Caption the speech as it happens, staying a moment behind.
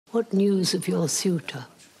What news of your suitor?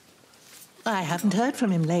 I haven't heard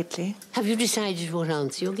from him lately. Have you decided what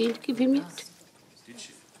answer you're going to give him yet?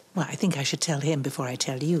 Well, I think I should tell him before I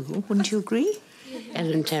tell you. Wouldn't you agree?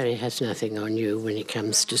 Ellen Terry has nothing on you when it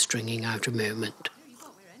comes to stringing out a moment.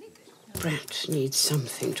 Brett needs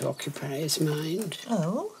something to occupy his mind.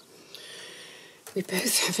 Oh? We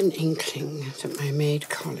both have an inkling that my maid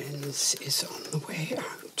Collins is on the way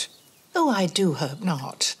out. Oh, I do hope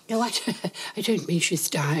not. No, I don't mean she's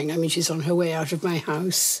dying. I mean she's on her way out of my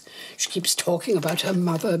house. She keeps talking about her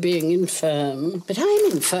mother being infirm. But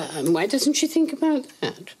I'm infirm. Why doesn't she think about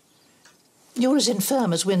that? You're as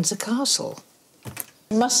infirm as Windsor Castle.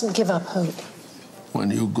 You mustn't give up hope.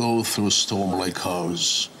 When you go through a storm like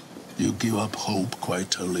ours, you give up hope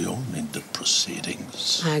quite early on in the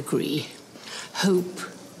proceedings. I agree. Hope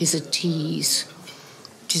is a tease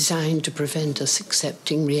designed to prevent us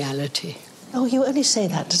accepting reality. Oh, you only say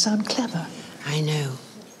that to sound clever. I know.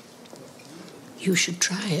 You should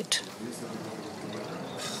try it.